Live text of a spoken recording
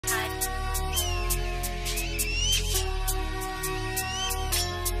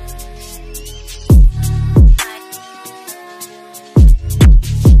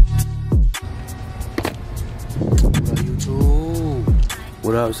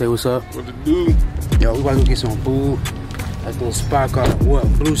up? Say what's up. What to do? Yo, we about to go get some food at this spot called what?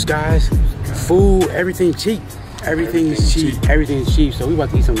 Blue Skies. Food, everything cheap. Everything is cheap. Everything is cheap. So we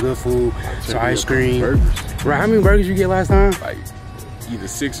about to eat some good food, some ice cream. Right? How many burgers you get last time? Like either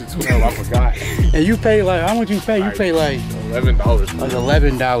 6 or 12. I forgot. And you pay like how much you pay? You pay like $11. Like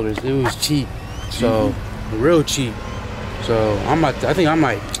 $11. It was cheap. So real cheap. So I think I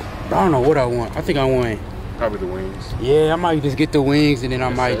might. I don't know what I want. I think I want. Probably the wings. Yeah, I might just get the wings and then I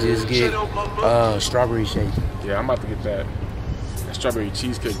might just get strawberry shake. Yeah, I'm about to get that strawberry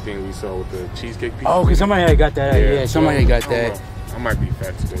cheesecake thing we saw with the cheesecake pizza. Oh, cause somebody had got that. Yeah, somebody had got that. I might be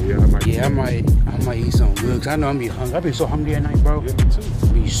fat today. Yeah, I might eat something good. Cause I know I'm be hungry. I've been so hungry at night, bro. Yeah, me too.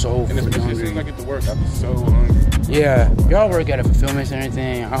 Be so and hungry. As soon as I get to work, I'll be so hungry. Yeah, y'all work at a fulfillment center and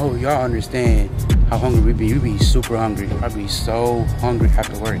everything. I hope y'all understand how hungry we be. We be super hungry. I be so hungry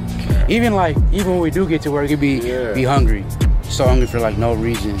after work. Yeah. Even when we do get to work, it be hungry. So hungry for like no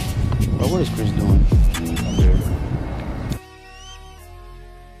reason. But what is Chris doing?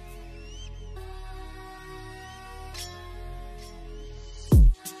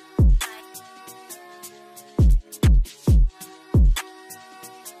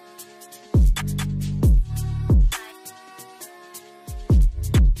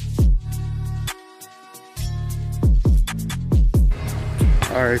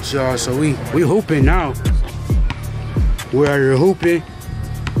 All right, y'all. So we hooping now. We're out here hooping.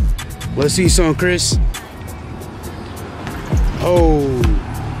 Let's see some, Chris. Oh.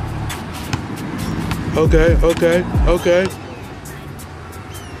 Okay.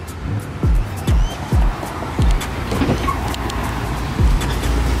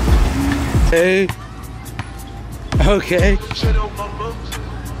 Hey. Okay.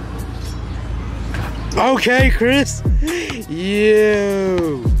 Okay, Chris.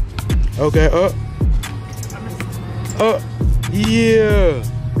 Yeah. Okay. Yeah.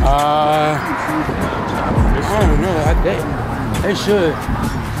 I don't know. They should.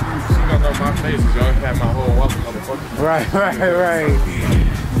 She gonna know my face because y'all had my whole walk, motherfucker. Right.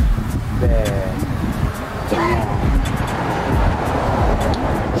 Bad.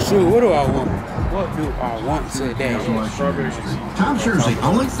 Shoot, what do I want? What do I want today? Time sure is the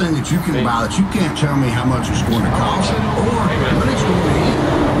only thing that you can buy that you can't tell me how much it's going to cost or when it's going to end.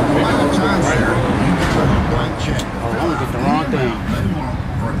 By the time share, you get a blank check. Oh, I'm gonna get the wrong thing.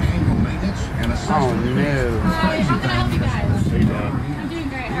 For annual maintenance and Oh no. How can I help you guys? I'm doing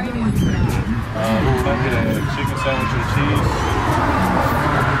great. How are you doing? Can I get a chicken sandwich with cheese?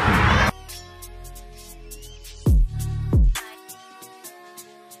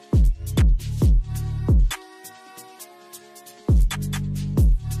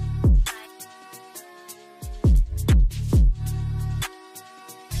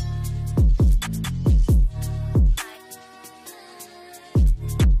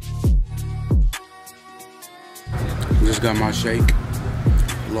 Just got my shake.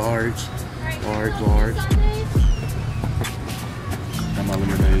 Large. Got my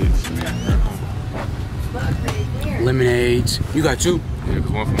lemonades. Lemonades. You got two? Yeah, there's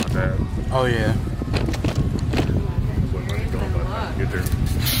one for my dad. Oh yeah. But money going by the time I get there.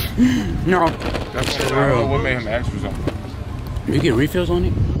 No. That's for real. What made him ask for something? You get refills on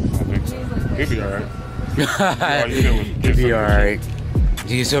it? I don't think so. He'll be alright. He'll be alright.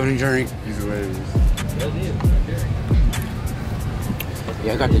 Do you something to drink? He's hilarious.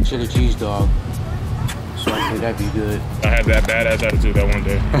 Yeah, I got the chili cheese dog. So I think that'd be good. I had that badass attitude that one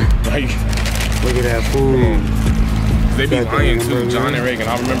day. Like, look at that food. They be lying too, John and Reagan.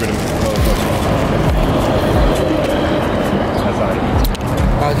 I remember them. That's how it is.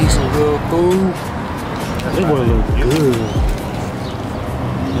 I'll eat some good food. That boy look good.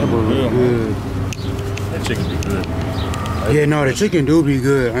 That boy look good. That chicken be good. Yeah, no, the chicken do be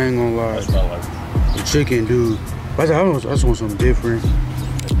good. I ain't gonna lie. That's what I like. The chicken do. I just want something different.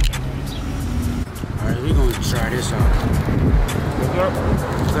 Alright, we're gonna try this out. We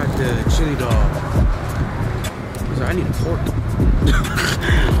got the chili dog. I need a fork.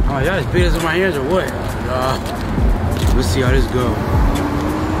 Oh, y'all as big as my hands or what? Let's see how this goes.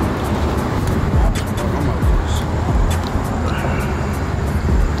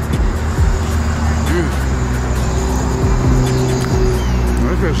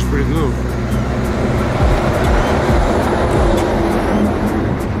 That feels pretty good.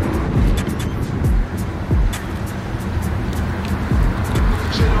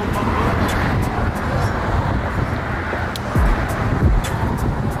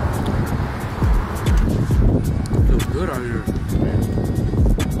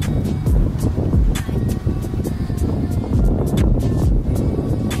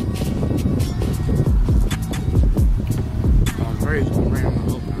 It's gonna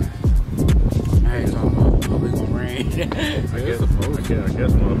rain. Yeah, I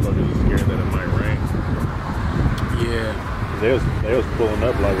guess motherfuckers are scared that it might rain. Yeah. They was pulling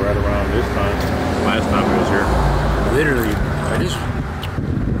up like right around this time. Last time we was here. Literally. I just. I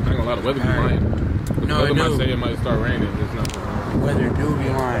ain't gonna lie, the weather be lying. The No, weather it might do. say it might start raining. It's not. Weather do be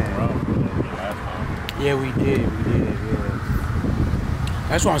lying. Yeah, we did. Yeah.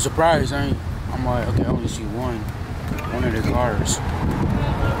 That's why I'm surprised. I'm like, okay, I only see one of the cars.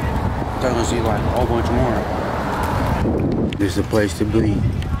 I'm gonna see like a whole bunch more. This is the place to be.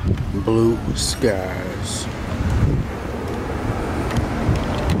 Blue skies.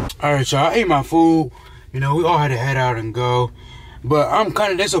 Alright, y'all, I ate my food. You know, we all had to head out and go. But I'm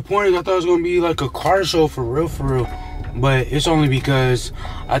kind of disappointed. I thought it was gonna be like a car show for real. But it's only because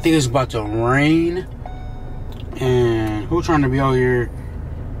I think it's about to rain. And who's trying to be out here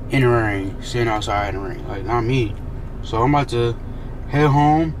in the rain, sitting outside in the rain? Like, not me. So I'm about to head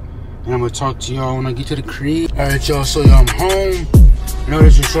home, and I'm gonna talk to y'all when I get to the crib. Alright, y'all, so I'm home. I know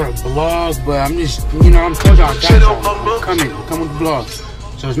this is a short vlog, but I'm just, you know, I'm told y'all I got y'all. Come with the vlog.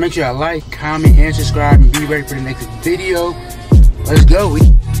 So just make sure y'all like, comment, and subscribe, and be ready for the next video. Let's go.